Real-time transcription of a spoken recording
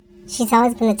She's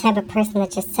always been the type of person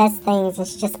that just says things and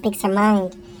she just speaks her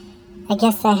mind. I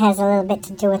guess that has a little bit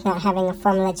to do with not having a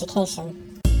formal education.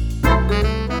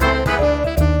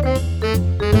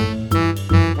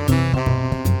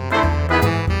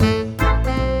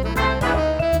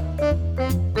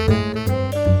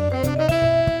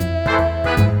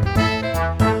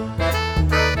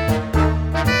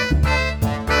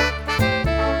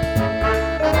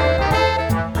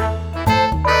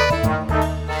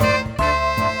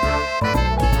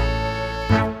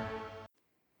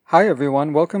 Hi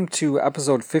everyone, welcome to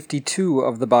episode 52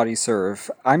 of The Body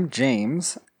Serve. I'm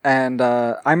James, and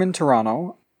I'm in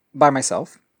Toronto by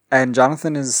myself, and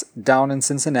Jonathan is down in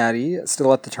Cincinnati,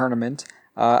 still at the tournament.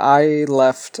 I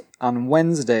left on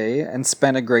Wednesday and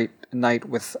spent a great night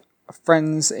with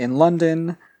friends in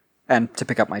London, and to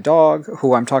pick up my dog,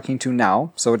 who I'm talking to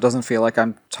now, so it doesn't feel like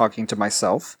I'm talking to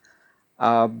myself.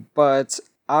 But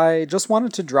I just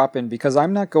wanted to drop in because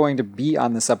I'm not going to be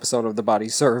on this episode of The Body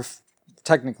Serve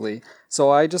technically.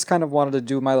 So I just kind of wanted to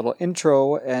do my little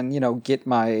intro and, get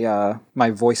my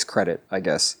my voice credit, I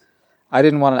guess. I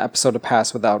didn't want an episode to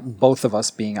pass without both of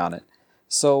us being on it.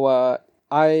 So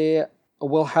I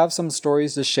will have some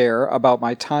stories to share about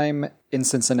my time in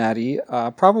Cincinnati,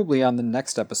 probably on the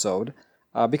next episode,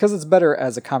 because it's better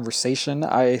as a conversation,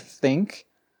 I think.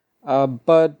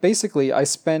 But basically, I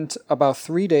spent about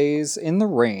 3 days in the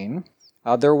rain.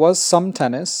 There was some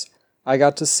tennis. I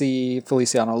got to see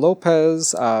Feliciano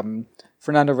Lopez,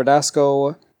 Fernando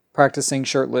Verdasco practicing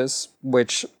shirtless,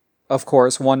 which, of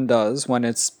course, one does when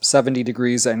it's 70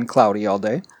 degrees and cloudy all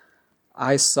day.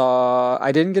 I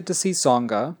didn't get to see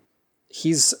Tsonga.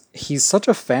 He's such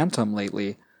a phantom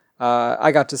lately.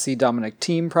 I got to see Dominic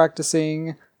Thiem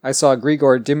practicing. I saw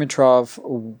Grigor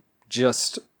Dimitrov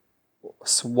just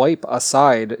swipe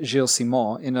aside Gilles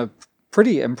Simon in a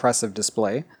pretty impressive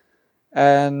display.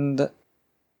 And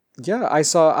yeah,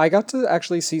 I got to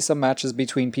actually see some matches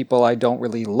between people I don't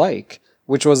really like,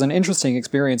 which was an interesting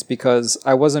experience because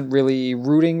I wasn't really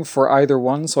rooting for either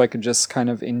one, so I could just kind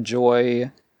of enjoy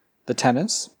the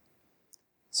tennis.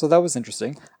 So that was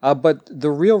interesting. But the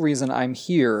real reason I'm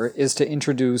here is to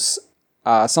introduce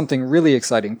something really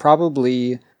exciting,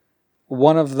 probably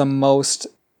one of the most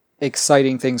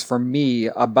exciting things for me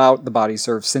about the Body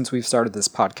Serve since we've started this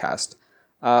podcast.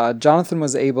 Jonathan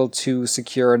was able to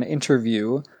secure an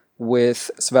interview with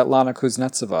Svetlana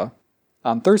Kuznetsova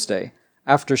on Thursday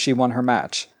after she won her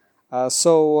match.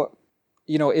 So,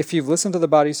 if you've listened to the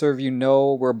Body Serve,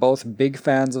 we're both big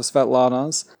fans of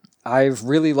Svetlana's. I've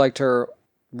really liked her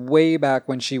way back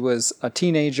when she was a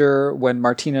teenager, when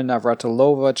Martina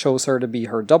Navratilova chose her to be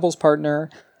her doubles partner.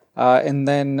 And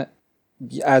then,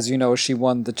 as you know, she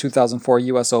won the 2004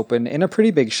 US Open in a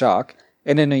pretty big shock,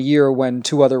 and in a year when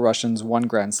two other Russians won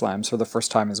Grand Slams for the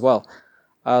first time as well.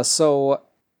 So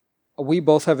we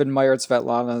both have admired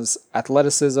Svetlana's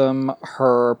athleticism,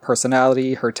 her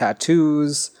personality, her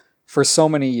tattoos for so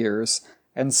many years.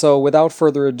 And so without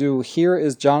further ado, here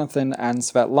is Jonathan and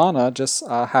Svetlana just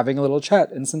having a little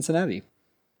chat in Cincinnati.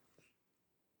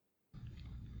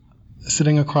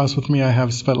 Sitting across with me, I have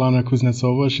Svetlana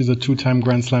Kuznetsova. She's a two-time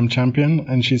Grand Slam champion,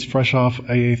 and she's fresh off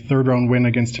a third-round win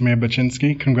against Timea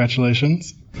Baczynski.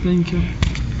 Congratulations. Thank you.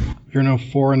 You're now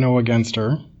 4-0 against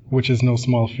her, which is no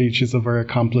small feat. She's a very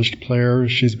accomplished player.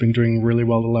 She's been doing really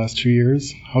well the last 2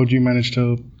 years. How do you manage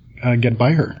to get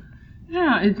by her?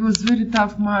 Yeah, it was very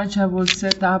tough match. I was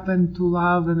set up and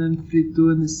 2-love and then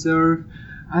 3-2 in the serve.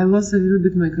 I lost a little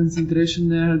bit my concentration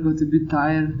there. I got a bit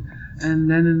tired. And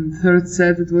then in the third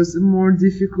set it was more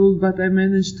difficult, but I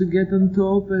managed to get on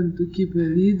top and to keep a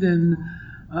lead. And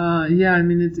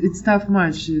it's tough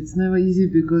match. It's never easy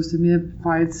because to me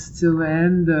fights till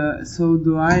end, so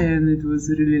do I, and it was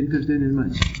a really entertaining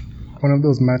match. One of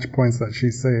those match points that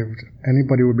she saved,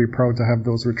 anybody would be proud to have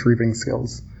those retrieving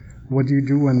skills. What do you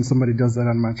do when somebody does that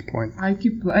on match point? I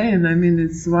keep playing.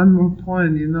 It's one more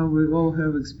point. We all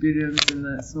have experience,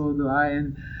 and so do I.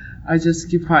 And I just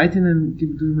keep fighting and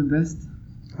keep doing my best.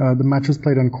 The match was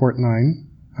played on Court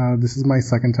 9. This is my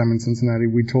second time in Cincinnati.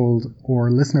 We told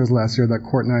our listeners last year that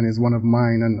Court 9 is one of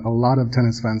mine and a lot of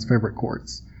tennis fans' favorite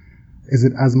courts. Is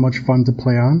it as much fun to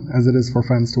play on as it is for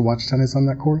fans to watch tennis on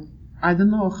that court? I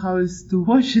don't know how it's to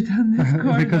watch it on this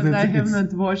court, but I have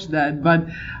not watched that. But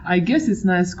I guess it's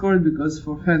nice court because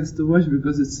for fans to watch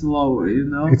because it's slower,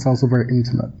 It's also very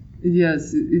intimate.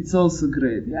 Yes, it's also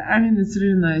great. Yeah, it's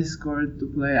really nice court to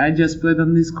play. I just played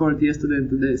on this court yesterday and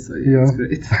today, so it's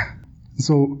great.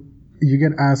 So you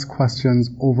get asked questions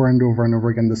over and over and over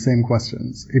again, the same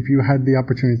questions. If you had the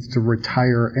opportunity to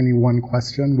retire any one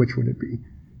question, which would it be?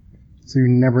 So you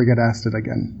never get asked it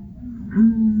again.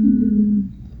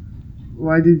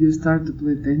 why did you start to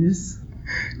play tennis?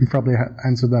 You probably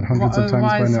answered that hundreds of times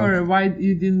by now. Sorry, why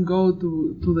you didn't go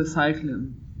to the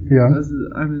cycling? Yeah. Because,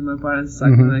 my parents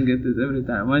cycle, I get it every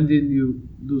time. Why didn't you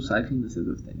do cycling instead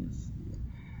of tennis?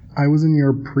 I was in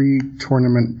your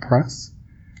pre-tournament press,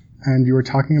 and you were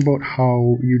talking about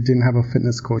how you didn't have a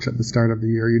fitness coach at the start of the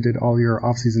year. You did all your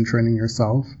off-season training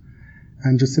yourself.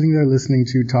 And just sitting there listening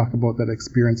to you talk about that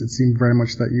experience, it seemed very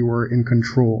much that you were in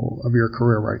control of your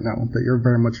career right now, that you're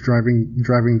very much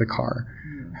driving the car.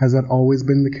 Yeah. Has that always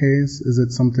been the case? Is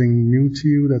it something new to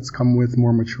you that's come with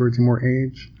more maturity, more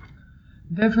age?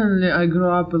 Definitely, I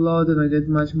grow up a lot and I get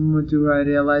much more mature. I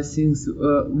realize things.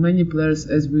 Many players,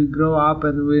 as we grow up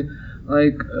and we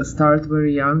start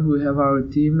very young, we have our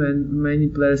team, and many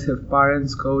players have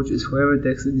parents, coaches, whoever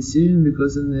takes the decision,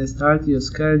 because when they start, you're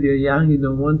scared, you're young, you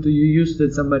don't want to, you used to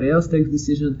that somebody else takes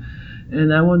decision.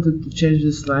 And I wanted to change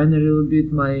this line a little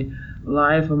bit. My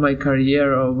life or my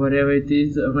career or whatever it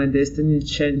is, my destiny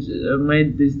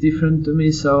made this different to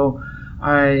me. So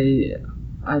I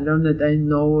learned that I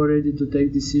know already to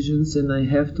take decisions, and I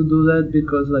have to do that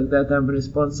because like that I'm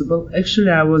responsible.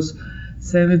 Actually, I was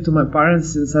saying it to my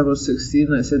parents since I was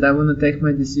 16. I said I want to take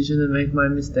my decision and make my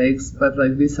mistakes, but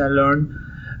like this I learned.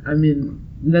 I mean,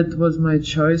 that was my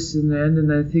choice in the end,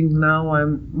 and I think now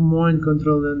I'm more in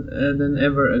control than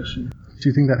ever, actually. Do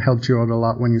you think that helped you out a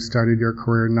lot when you started your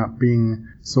career, not being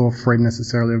so afraid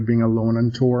necessarily of being alone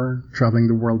on tour, traveling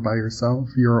the world by yourself?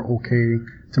 You're okay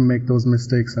to make those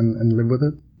mistakes and live with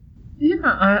it? Yeah,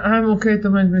 I'm okay to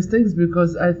make mistakes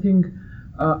because I think,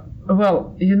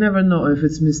 you never know if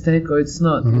it's mistake or it's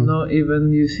not, you know,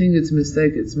 even you think it's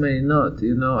mistake, it's may not,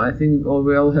 you know. I think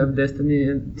we all have destiny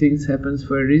and things happens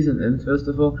for a reason. And first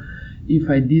of all, if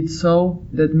I did so,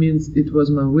 that means it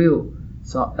was my will.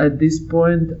 So at this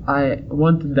point, I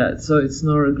wanted that, so it's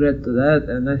no regret to that,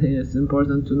 and I think it's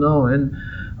important to know, and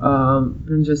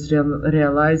just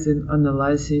realize and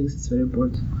analyze things, it's very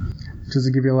important. Does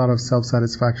it give you a lot of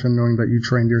self-satisfaction knowing that you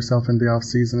trained yourself in the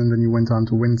off-season and then you went on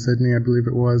to win Sydney, I believe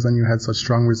it was, and you had such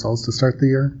strong results to start the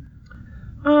year?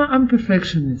 I'm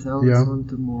perfectionist. I always want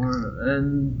to more,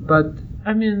 but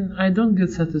I mean, I don't get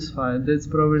satisfied. That's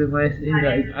probably my thing.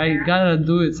 I gotta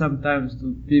do it sometimes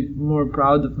to be more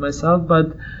proud of myself,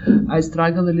 but I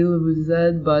struggle a little with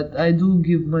that. But I do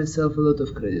give myself a lot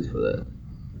of credit for that.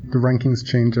 The rankings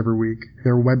change every week.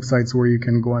 There are websites where you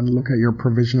can go and look at your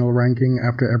provisional ranking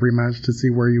after every match to see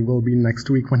where you will be next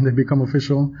week when they become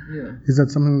official. Yeah. Is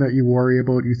that something that you worry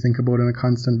about, you think about on a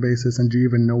constant basis, and do you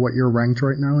even know what you're ranked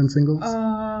right now in singles?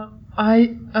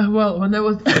 When I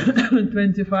was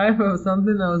 25 or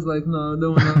something, I was like, no, I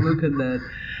don't want to look at that.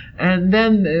 And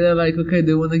then they're like, okay,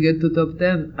 they want to get to top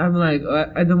 10. I'm like,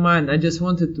 I don't mind. I just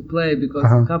wanted to play because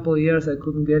a couple of years I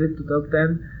couldn't get it to top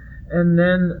 10. And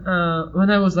then when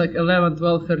I was like 11,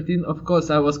 12, 13, of course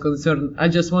I was concerned. I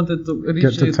just wanted to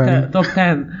reach top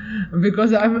 10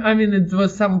 because I mean it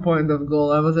was some point of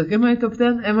goal. I was like, am I top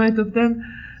 10? Am I top 10?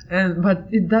 But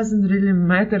it doesn't really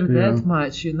matter that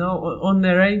much, you know. On the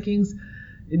rankings,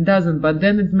 it doesn't. But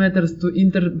then it matters to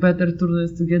enter better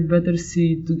tournaments, to get better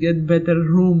seat, to get better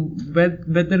room,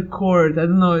 better court. I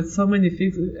don't know. It's so many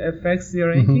affects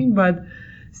your ranking, but.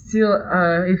 Still,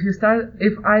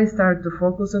 if I start to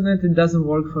focus on it, it doesn't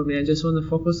work for me. I just want to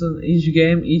focus on each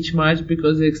game, each match,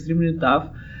 because they're extremely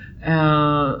tough.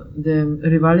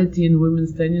 The rivalry in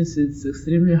women's tennis is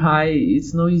extremely high.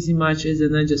 It's no easy matches,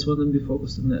 and I just want to be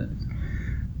focused on that.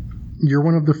 You're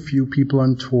one of the few people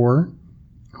on tour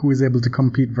who is able to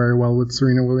compete very well with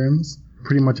Serena Williams,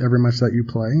 pretty much every match that you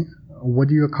play. What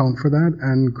do you account for that?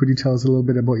 And could you tell us a little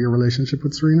bit about your relationship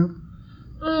with Serena?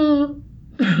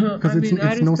 I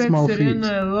respect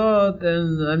Serena a lot,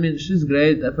 and I mean she's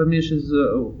great. For me, she's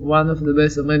one of the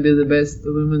best, or maybe the best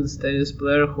women's tennis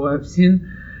player who I've seen,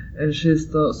 and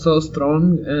she's so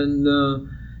strong. And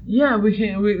we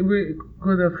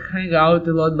could have hang out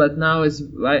a lot, but now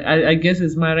I guess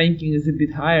as my ranking is a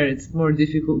bit higher, it's more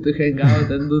difficult to hang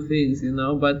out and do things, you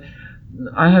know. But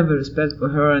I have a respect for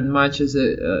her, and matches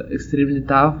are extremely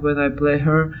tough when I play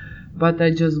her. But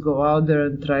I just go out there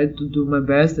and try to do my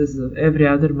best as every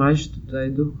other match that I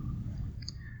do.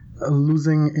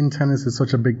 Losing in tennis is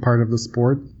such a big part of the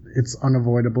sport. It's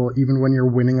unavoidable. Even when you're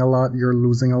winning a lot, you're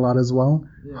losing a lot as well.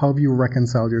 Yeah. How have you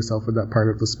reconciled yourself with that part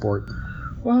of the sport?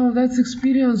 Well, that's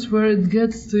experience where it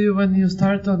gets to you when you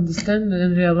start to understand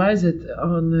and realize it.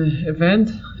 On the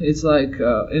event, it's like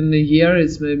in the year,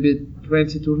 it's maybe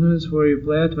 20 tournaments where you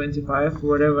play, 25,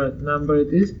 whatever number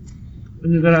it is.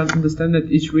 And you gotta understand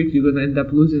that each week you're gonna end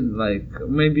up losing. Like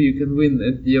maybe you can win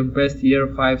at your best year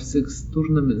 5-6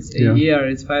 tournaments a year.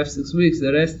 It's 5-6 weeks.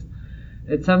 The rest,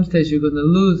 at some stage you're gonna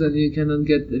lose and you cannot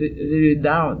get really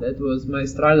down. That was my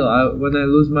struggle. When I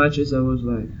lose matches, I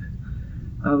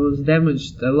was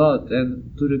damaged a lot,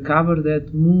 and to recover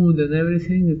that mood and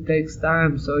everything, it takes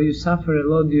time. So you suffer a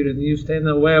lot during you staying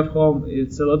away at home.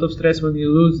 It's a lot of stress when you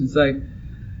lose. It's like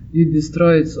you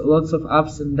destroy it. Lots of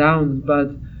ups and downs.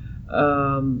 But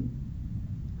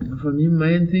for me,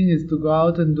 main thing is to go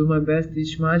out and do my best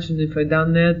each match. And if I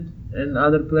done that and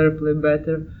other player play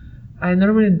better, I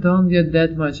normally don't get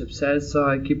that much upset. So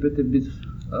I keep it a bit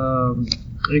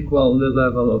equal the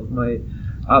level of my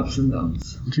ups and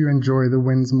downs. Do you enjoy the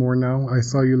wins more now? I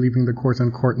saw you leaving the court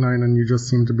on court 9 and you just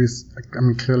seem to be,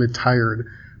 clearly tired,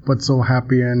 but so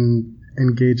happy and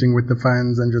engaging with the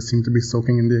fans and just seem to be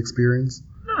soaking in the experience.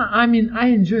 No, I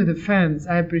enjoy the fans.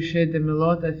 I appreciate them a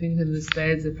lot. I think in the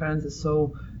States the fans are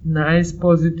so nice,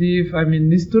 positive.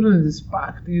 This tournament is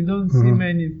packed. You don't see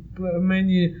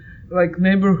many like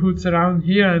neighborhoods around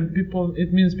here, and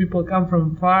it means people come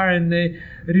from far and they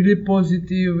really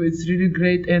positive. It's really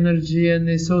great energy and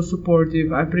they're so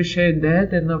supportive. I appreciate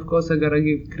that, and of course I gotta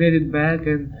give credit back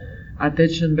and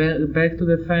attention back to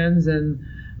the fans, and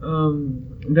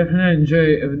definitely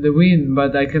enjoy the win,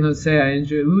 but I cannot say I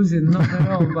enjoy losing, not at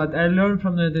all. But I learn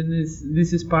from that, and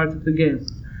this is part of the game.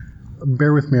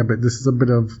 Bear with me a bit. This is a bit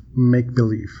of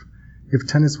make-believe. If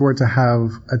tennis were to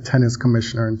have a tennis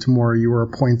commissioner and tomorrow you were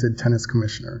appointed tennis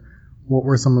commissioner, what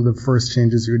were some of the first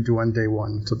changes you would do on day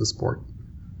one to the sport?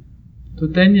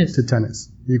 To tennis? To tennis.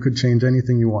 You could change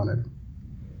anything you wanted.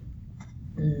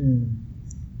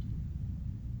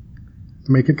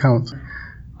 Make it count.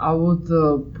 I would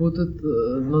put it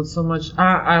not so much.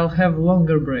 I'll have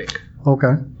longer break.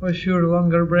 Okay. For sure,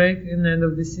 longer break in the end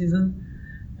of the season,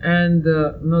 and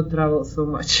not travel so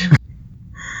much.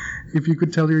 If you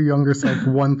could tell your younger self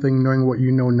one thing, knowing what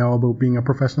you know now about being a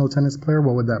professional tennis player,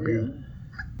 what would that be?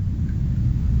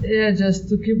 Yeah, just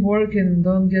to keep working,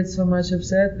 don't get so much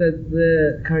upset that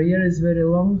the career is very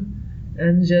long,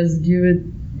 and just give it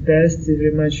best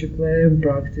every match you play and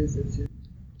practice. That's it.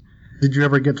 Did you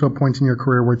ever get to a point in your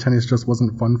career where tennis just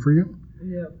wasn't fun for you?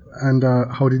 Yeah. And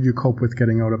how did you cope with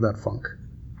getting out of that funk?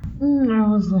 I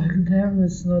was like, damn,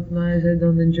 it's not nice. I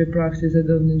don't enjoy practice. I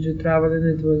don't enjoy traveling.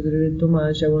 It was really too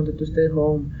much. I wanted to stay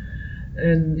home.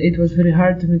 And it was very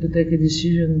hard to me to take a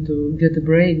decision to get a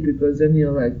break, because then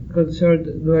you're like concerned,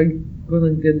 do I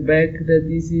gonna get back that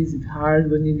easy? Is it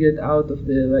hard when you get out of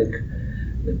the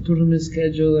tournament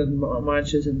schedule and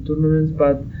matches and tournaments?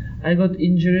 But I got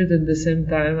injured at the same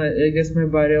time. I guess my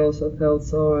body also felt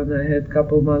so, and I had a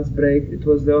couple months break. It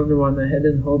was the only one I had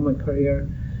in whole my career.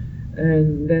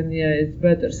 And then, it's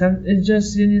better. It's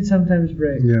just you need sometimes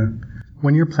break. Yeah.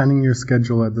 When you're planning your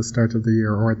schedule at the start of the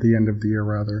year, or at the end of the year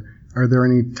rather, are there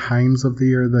any times of the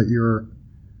year that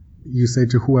you say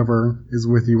to whoever is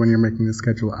with you when you're making the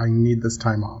schedule, I need this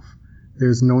time off?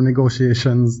 There's no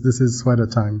negotiations. This is Sveta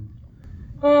time.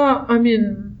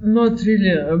 Not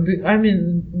really.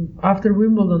 After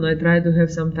Wimbledon, I try to have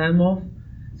some time off.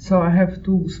 So I have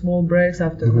 2 small breaks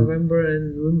after November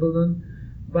and Wimbledon.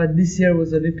 But this year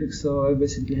was Olympics, so I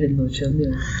basically had no chance.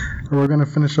 Yeah. We're going to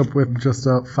finish up with just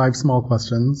 5 small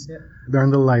questions. Yeah. They're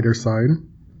on the lighter side.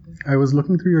 I was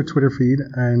looking through your Twitter feed,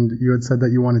 and you had said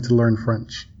that you wanted to learn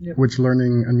French, which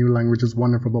learning a new language is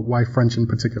wonderful, but why French in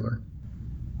particular?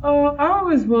 I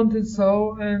always wanted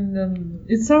so, and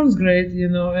it sounds great,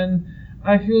 and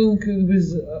I feel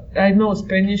I know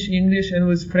Spanish, English, and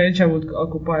with French I would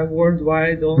occupy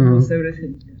worldwide almost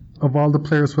everything. Of all the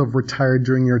players who have retired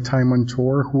during your time on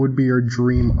tour, who would be your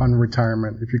dream on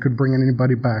retirement? If you could bring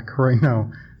anybody back right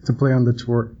now to play on the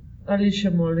tour. Alicia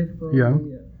Molik, probably. Yeah.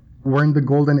 We're in the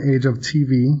golden age of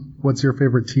TV. What's your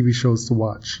favorite TV shows to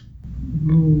watch?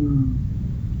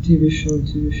 TV show.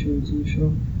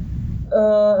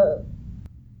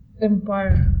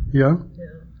 Empire. Yeah? Yeah.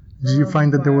 Did you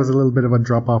find that there was a little bit of a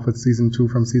drop-off with season 2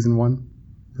 from season 1?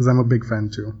 Because I'm a big fan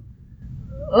too.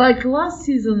 Like last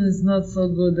season is not so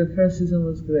good. The first season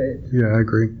was great. Yeah, I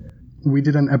agree. We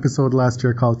did an episode last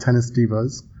year called Tennis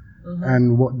Divas.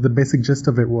 And what the basic gist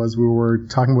of it was, we were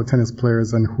talking about tennis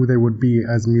players and who they would be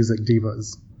as music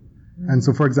divas. And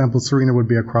so, for example, Serena would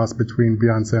be a cross between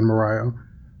Beyonce and Mariah.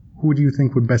 Who do you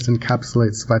think would best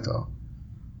encapsulate Sveta?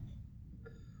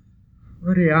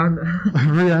 Rihanna.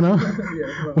 Rihanna?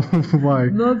 Yeah, Why?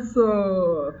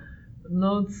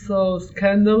 Not so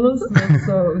scandalous, not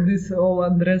so this whole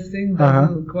undressing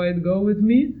doesn't quite go with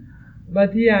me.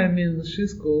 But yeah,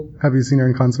 she's cool. Have you seen her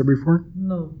in concert before?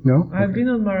 No. No? I've been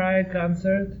on Mariah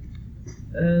concert,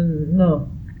 and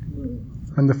no.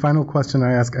 And the final question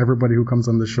I ask everybody who comes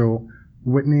on the show,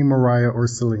 Whitney, Mariah, or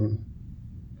Celine?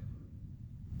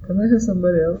 Can I have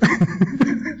somebody else?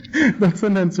 That's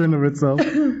an answer in of itself.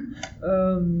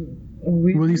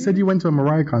 Whitney, Well, you said you went to a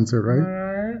Mariah concert, right?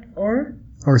 Mariah, or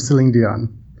Or Celine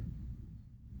Dion?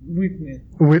 Whitney.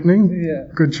 Whitney? Yeah.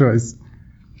 Good choice.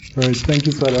 All right, thank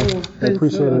you, Sveta. Cool. I Thanks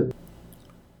appreciate a lot. it.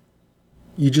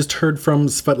 You just heard from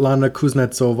Svetlana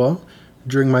Kuznetsova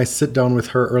during my sit down with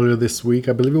her earlier this week.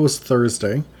 I believe it was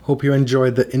Thursday. Hope you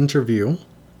enjoyed the interview.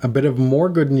 A bit of more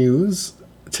good news.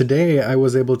 Today I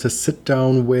was able to sit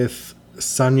down with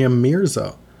Sanya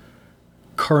Mirza,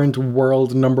 current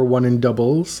world number one in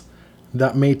doubles.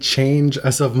 That may change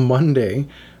as of Monday,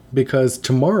 because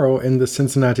tomorrow in the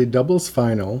Cincinnati doubles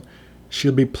final,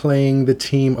 she'll be playing the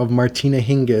team of Martina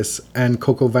Hingis and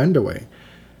Coco Vandeweghe.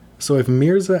 So if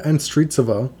Mirza and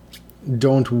Stritsova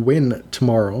don't win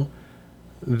tomorrow,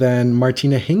 then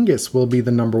Martina Hingis will be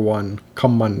the number one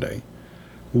come Monday.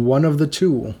 One of the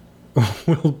two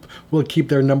will keep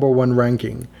their number one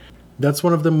ranking. That's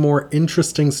one of the more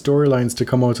interesting storylines to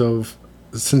come out of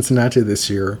Cincinnati this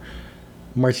year.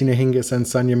 Martina Hingis and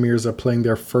Sanya Mirza playing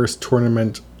their first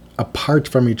tournament apart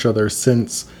from each other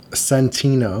since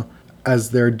Santina,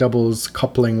 as their doubles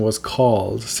coupling was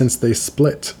called, since they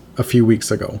split a few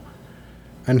weeks ago.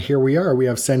 And here we are, we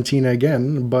have Santina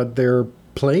again, but they're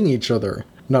playing each other,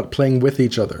 not playing with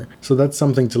each other. So that's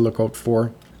something to look out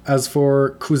for. As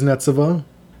for Kuznetsova,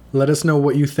 let us know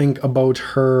what you think about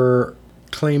her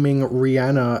claiming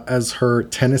Rihanna as her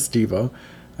tennis diva.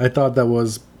 I thought that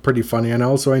was pretty funny, and I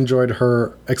also enjoyed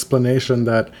her explanation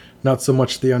that not so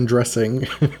much the undressing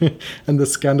and the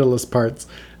scandalous parts,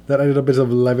 that added a bit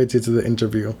of levity to the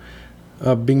interview.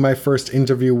 Being my first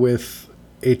interview with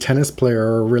a tennis player,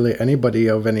 or really anybody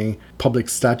of any public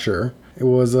stature, it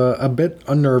was a bit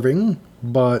unnerving,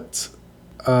 but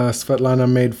Svetlana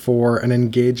made for an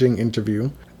engaging interview,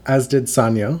 as did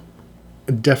Sanya.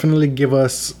 Definitely give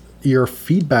us your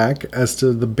feedback as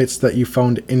to the bits that you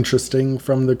found interesting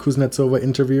from the Kuznetsova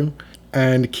interview,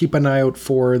 and keep an eye out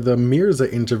for the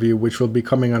Mirza interview, which will be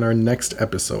coming on our next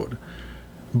episode.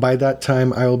 By that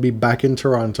time, I will be back in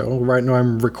Toronto. Right now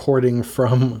I'm recording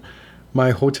from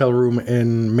my hotel room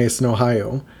in Mason,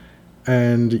 Ohio,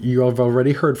 and you have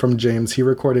already heard from James. He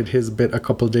recorded his bit a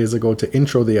couple days ago to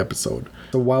intro the episode.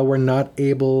 So while we're not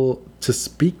able to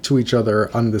speak to each other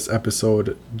on this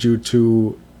episode due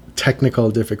to technical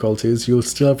difficulties, you'll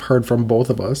still have heard from both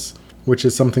of us, which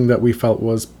is something that we felt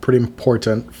was pretty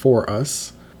important for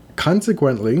us.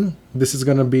 Consequently, this is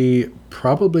going to be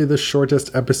probably the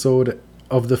shortest episode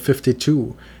of the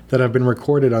 52 that have been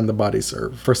recorded on the Body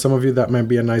Serve. For some of you, that might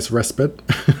be a nice respite.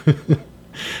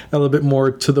 A little bit more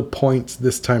to the point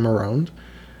this time around.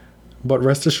 But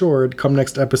rest assured, come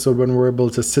next episode, when we're able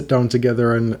to sit down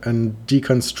together and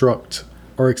deconstruct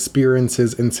our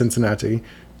experiences in Cincinnati.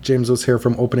 James was here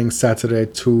from opening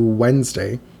Saturday to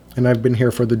Wednesday, and I've been here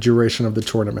for the duration of the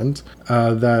tournament.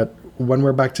 That when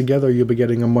we're back together, you'll be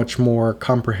getting a much more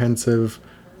comprehensive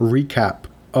recap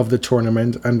of the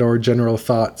tournament and our general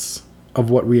thoughts of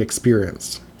what we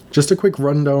experienced. Just a quick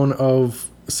rundown of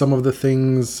some of the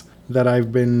things that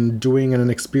I've been doing and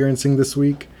experiencing this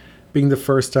week. Being the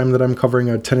first time that I'm covering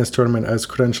a tennis tournament as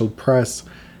credentialed press,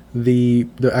 the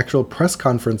actual press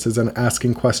conferences and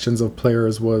asking questions of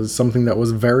players was something that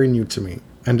was very new to me.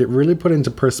 And it really put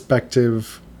into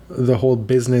perspective the whole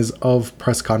business of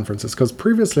press conferences. Because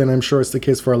previously, and I'm sure it's the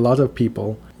case for a lot of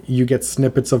people, you get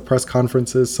snippets of press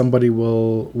conferences. Somebody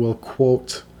will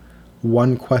quote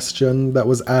one question that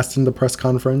was asked in the press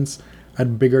conference.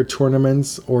 At bigger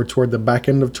tournaments or toward the back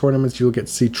end of tournaments, you'll get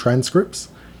to see transcripts.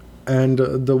 And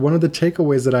one of the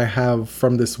takeaways that I have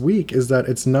from this week is that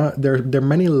it's not there are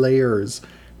many layers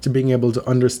to being able to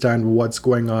understand what's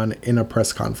going on in a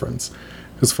press conference.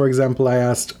 Because, for example, I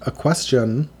asked a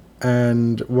question,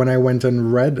 and when I went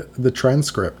and read the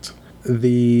transcript,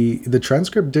 the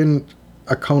transcript didn't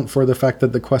account for the fact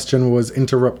that the question was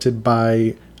interrupted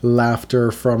by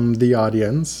laughter from the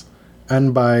audience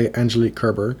and by Angelique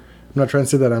Kerber. I'm not trying to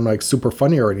say that I'm like super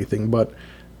funny or anything, but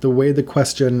the way the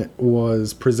question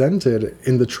was presented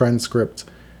in the transcript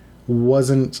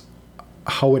wasn't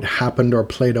how it happened or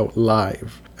played out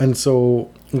live. And so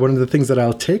one of the things that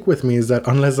I'll take with me is that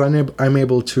unless I'm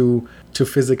able to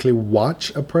physically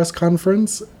watch a press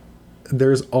conference,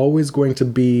 there's always going to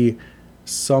be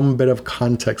some bit of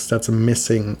context that's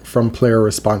missing from player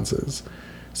responses.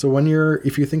 So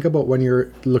if you think about when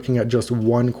you're looking at just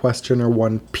one question or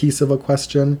one piece of a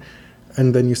question,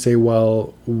 and then you say,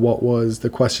 well, what was the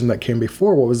question that came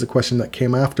before? What was the question that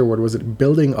came afterward? Was it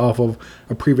building off of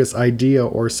a previous idea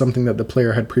or something that the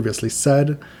player had previously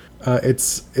said?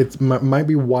 It might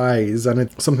be wise, and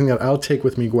it's something that I'll take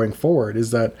with me going forward,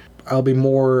 is that I'll be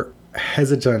more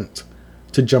hesitant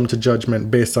to jump to judgment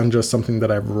based on just something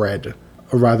that I've read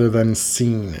rather than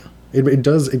seen.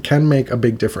 It can make a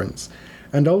big difference.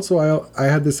 And also I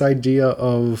had this idea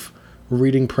of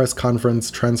reading press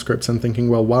conference transcripts and thinking,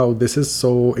 well, wow, this is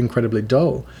so incredibly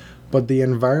dull. But the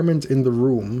environment in the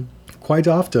room quite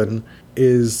often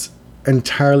is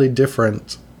entirely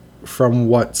different from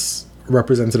what's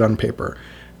represented on paper.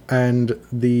 And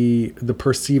the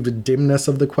perceived dimness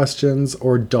of the questions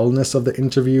or dullness of the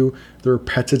interview, the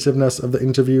repetitiveness of the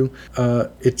interview,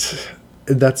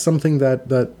 that's something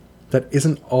that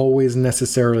isn't always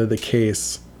necessarily the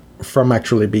case from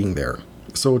actually being there.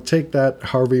 So take that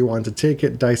however you want to take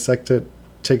it, dissect it,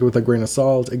 take it with a grain of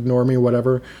salt, ignore me,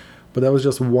 whatever. But that was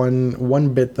just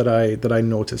one bit that I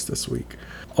noticed this week.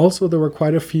 Also, there were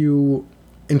quite a few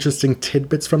interesting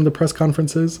tidbits from the press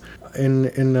conferences. In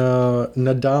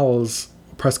Nadal's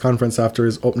press conference after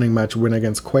his opening match win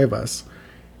against Cuevas,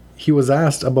 he was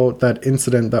asked about that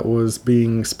incident that was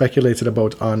being speculated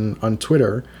about on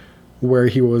Twitter, where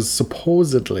he was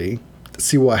supposedly,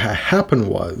 see what happened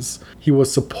was, he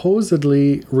was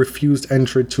supposedly refused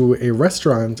entry to a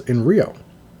restaurant in Rio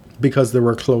because they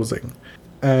were closing.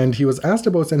 And he was asked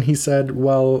about it, and he said,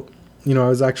 well, I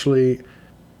was actually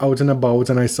out and about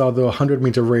and I saw the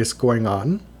 100-meter race going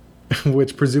on,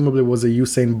 which presumably was a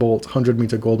Usain Bolt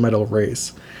 100-meter gold medal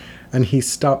race. And he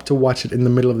stopped to watch it in the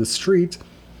middle of the street.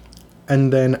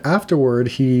 And then afterward,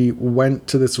 he went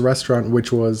to this restaurant,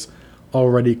 which was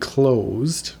already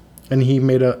closed. And he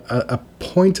made a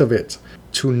point of it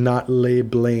to not lay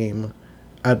blame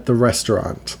at the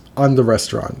restaurant, on the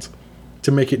restaurant,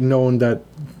 to make it known that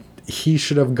he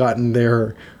should have gotten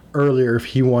there earlier if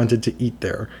he wanted to eat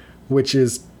there, which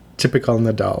is typical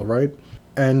Nadal, right?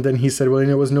 And then he said, well,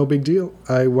 it was no big deal.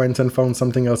 I went and found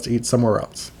something else to eat somewhere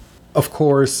else. Of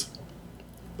course,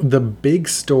 the big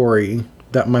story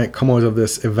that might come out of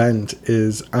this event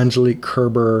is Angelique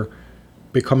Kerber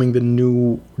becoming the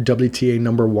new WTA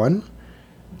number 1.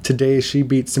 Today, she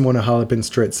beat Simona Halep in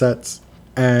straight sets.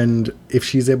 And if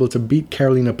she's able to beat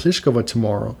Karolina Pliskova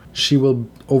tomorrow, she will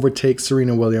overtake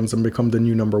Serena Williams and become the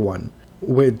new number 1.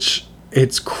 Which,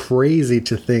 it's crazy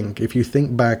to think. If you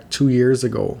think back 2 years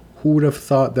ago, who would have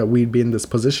thought that we'd be in this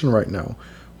position right now,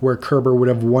 where Kerber would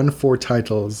have won 4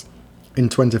 titles in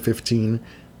 2015,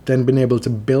 then been able to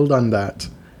build on that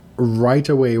right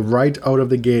away, right out of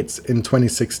the gates in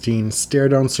 2016, stare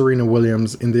down Serena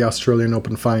Williams in the Australian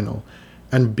Open final,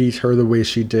 and beat her the way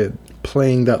she did,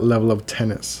 playing that level of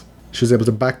tennis. She was able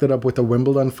to back that up with a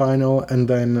Wimbledon final, and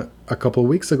then a couple of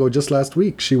weeks ago, just last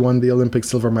week, she won the Olympic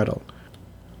silver medal.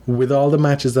 With all the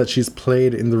matches that she's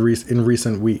played in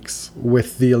recent weeks,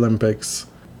 with the Olympics,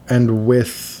 and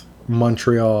with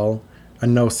Montreal,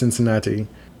 and now Cincinnati,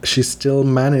 she still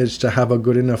managed to have a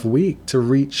good enough week to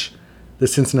reach the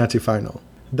Cincinnati final.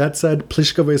 That said,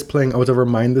 Pliskova is playing out of her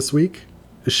mind this week.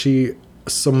 She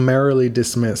summarily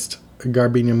dismissed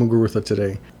Garbiñe Muguruza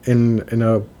today in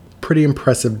a pretty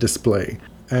impressive display.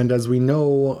 And as we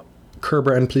know,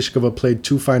 Kerber and Pliskova played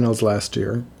 2 finals last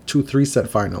year, 2 3-set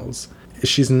finals.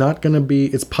 She's not going to be,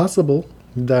 it's possible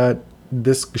that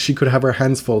she could have her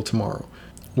hands full tomorrow.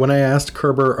 When I asked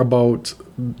Kerber about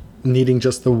needing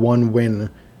just the 1 win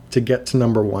to get to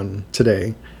number 1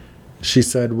 today, she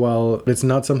said, well, it's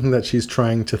not something that she's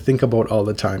trying to think about all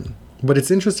the time. But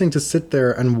it's interesting to sit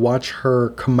there and watch her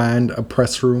command a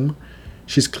press room.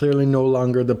 She's clearly no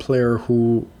longer the player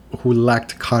who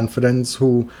lacked confidence,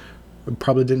 who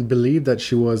probably didn't believe that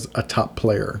she was a top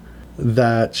player,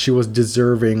 that she was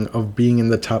deserving of being in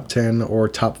the top 10 or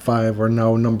top 5 or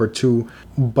now number 2.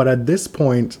 But at this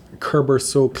point, Kerber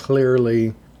so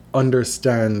clearly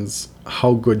understands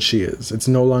how good she is. It's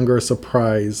no longer a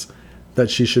surprise that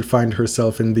she should find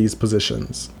herself in these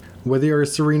positions. Whether you're a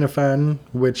Serena fan,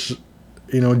 which,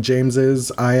 James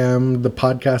is, I am, the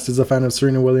podcast is a fan of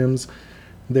Serena Williams,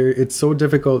 it's so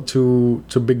difficult to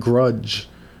begrudge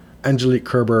Angelique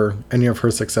Kerber any of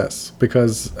her success,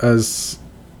 because as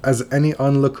any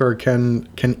onlooker can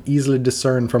easily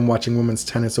discern from watching women's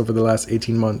tennis over the last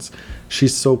 18 months,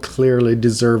 she's so clearly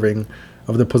deserving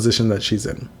of the position that she's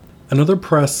in. Another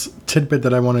press tidbit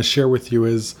that I want to share with you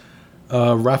is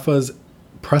Rafa's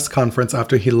press conference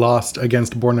after he lost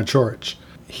against Borna Coric.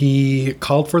 He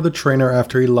called for the trainer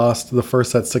after he lost the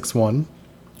first set 6-1.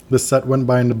 The set went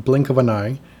by in the blink of an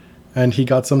eye, and he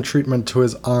got some treatment to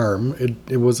his arm.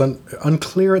 It was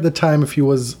unclear at the time if he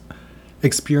was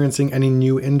experiencing any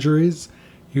new injuries.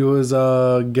 He was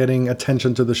getting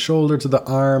attention to the shoulder, to the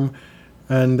arm,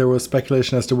 and there was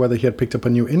speculation as to whether he had picked up a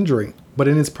new injury. But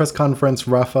in his press conference,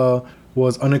 Rafa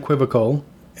was unequivocal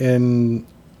in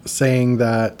saying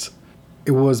that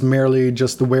it was merely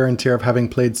just the wear and tear of having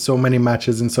played so many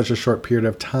matches in such a short period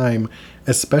of time,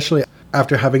 especially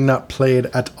after having not played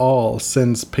at all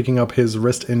since picking up his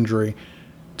wrist injury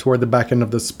toward the back end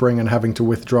of the spring and having to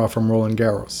withdraw from Roland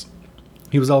Garros.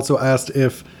 He was also asked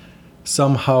if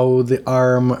somehow the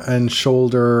arm and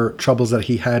shoulder troubles that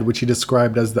he had, which he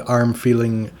described as the arm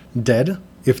feeling dead,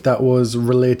 if that was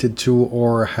related to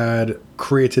or had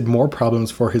created more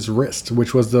problems for his wrist,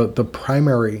 which was the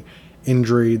primary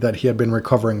injury that he had been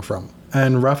recovering from.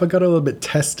 And Rafa got a little bit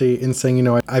testy in saying,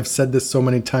 I've said this so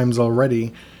many times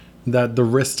already, that the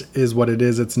wrist is what it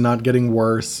is, it's not getting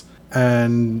worse,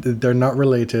 and they're not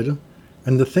related.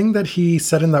 And the thing that he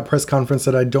said in that press conference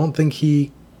that I don't think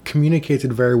he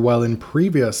communicated very well in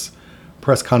previous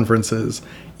press conferences,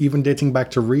 even dating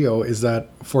back to Rio, is that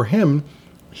for him,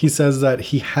 he says that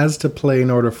he has to play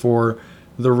in order for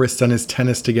the wrist and his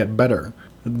tennis to get better.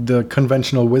 The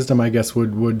conventional wisdom, I guess,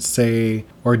 would say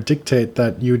or dictate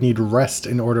that you need rest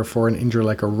in order for an injury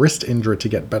like a wrist injury to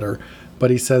get better.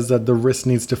 But he says that the wrist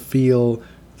needs to feel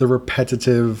the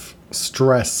repetitive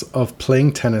stress of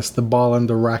playing tennis, the ball and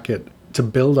the racket, to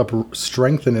build up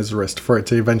strength in his wrist for it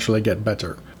to eventually get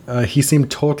better. He seemed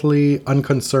totally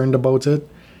unconcerned about it.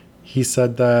 He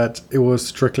said that it was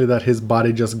strictly that his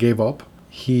body just gave up.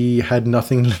 He had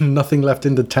nothing left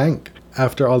in the tank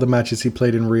after all the matches he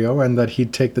played in Rio, and that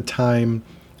he'd take the time,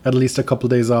 at least a couple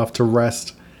days off, to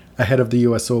rest ahead of the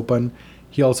US Open.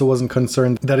 He also wasn't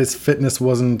concerned that his fitness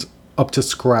wasn't up to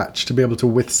scratch to be able to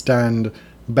withstand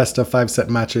best of 5-set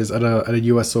matches at a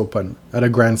US Open, at a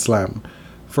Grand Slam.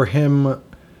 For him,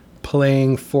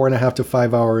 playing 4.5 to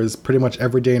 5 hours pretty much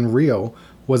every day in Rio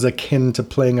was akin to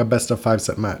playing a best of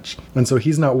 5-set match. And so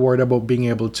he's not worried about being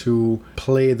able to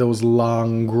play those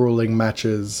long, grueling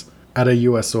matches at a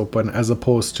US Open, as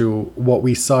opposed to what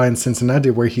we saw in Cincinnati,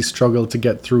 where he struggled to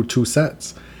get through 2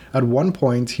 sets. At one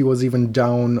point, he was even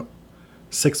down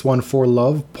 6-1 for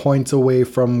love, points away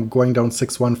from going down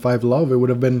 6-1 5 love. It would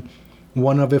have been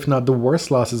one of, if not the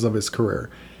worst losses of his career.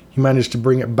 He managed to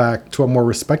bring it back to a more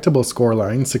respectable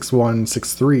scoreline, 6-1,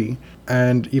 6-3,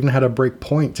 and even had a break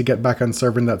point to get back on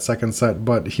serve in that second set,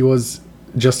 but he was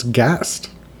just gassed.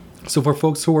 So for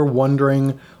folks who were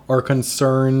wondering or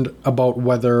concerned about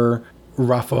whether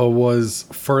Rafa was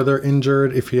further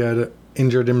injured, if he had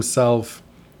injured himself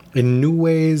in new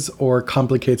ways or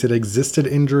complicated existed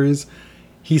injuries,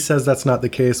 he says that's not the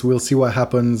case. We'll see what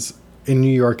happens in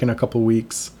New York in a couple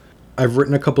weeks. I've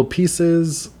written a couple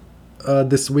pieces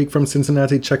this week from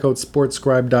Cincinnati. Check out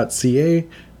sportscribe.ca.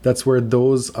 That's where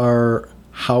those are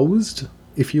housed,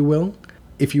 if you will.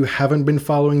 If you haven't been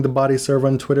following The Body Serve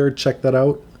on Twitter, check that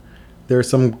out. There's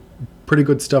some pretty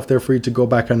good stuff there for you to go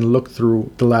back and look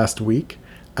through the last week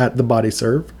at The Body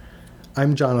Serve.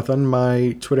 I'm Jonathan.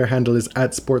 My Twitter handle is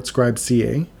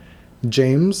 @sportscribeca.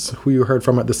 James, who you heard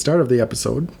from at the start of the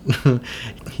episode,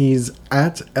 he's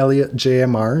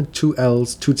 @ElliotJMR, 2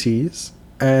 L's, 2 T's.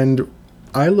 And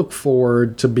I look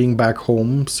forward to being back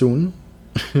home soon.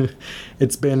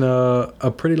 It's been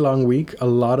a pretty long week. A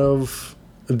lot of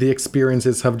the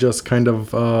experiences have just kind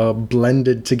of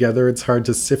blended together. It's hard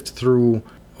to sift through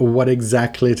what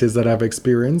exactly it is that I've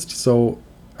experienced. So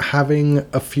having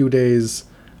a few days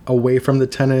away from the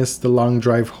tennis, the long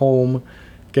drive home,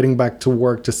 getting back to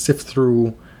work to sift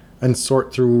through and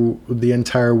sort through the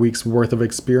entire week's worth of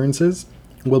experiences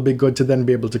will be good to then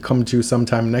be able to come to you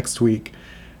sometime next week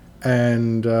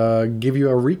and give you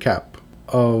a recap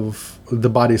of the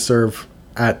Body Serve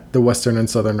at the Western and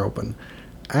Southern Open.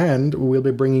 And we'll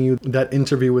be bringing you that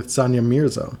interview with Sania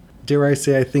Mirza. Dare I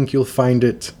say, I think you'll find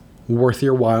it worth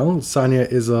your while. Sania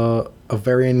is a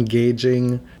very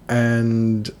engaging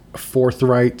and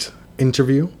forthright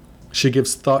interview. She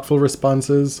gives thoughtful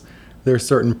responses. There are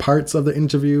certain parts of the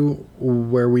interview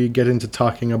where we get into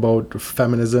talking about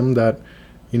feminism that,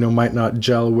 might not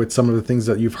gel with some of the things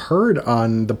that you've heard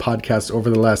on the podcast over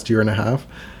the last year and a half.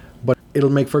 But it'll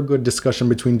make for a good discussion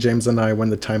between James and I when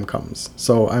the time comes.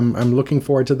 So I'm looking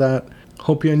forward to that.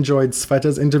 Hope you enjoyed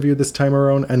Sveta's interview this time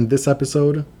around and this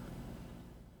episode.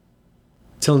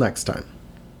 Till next time.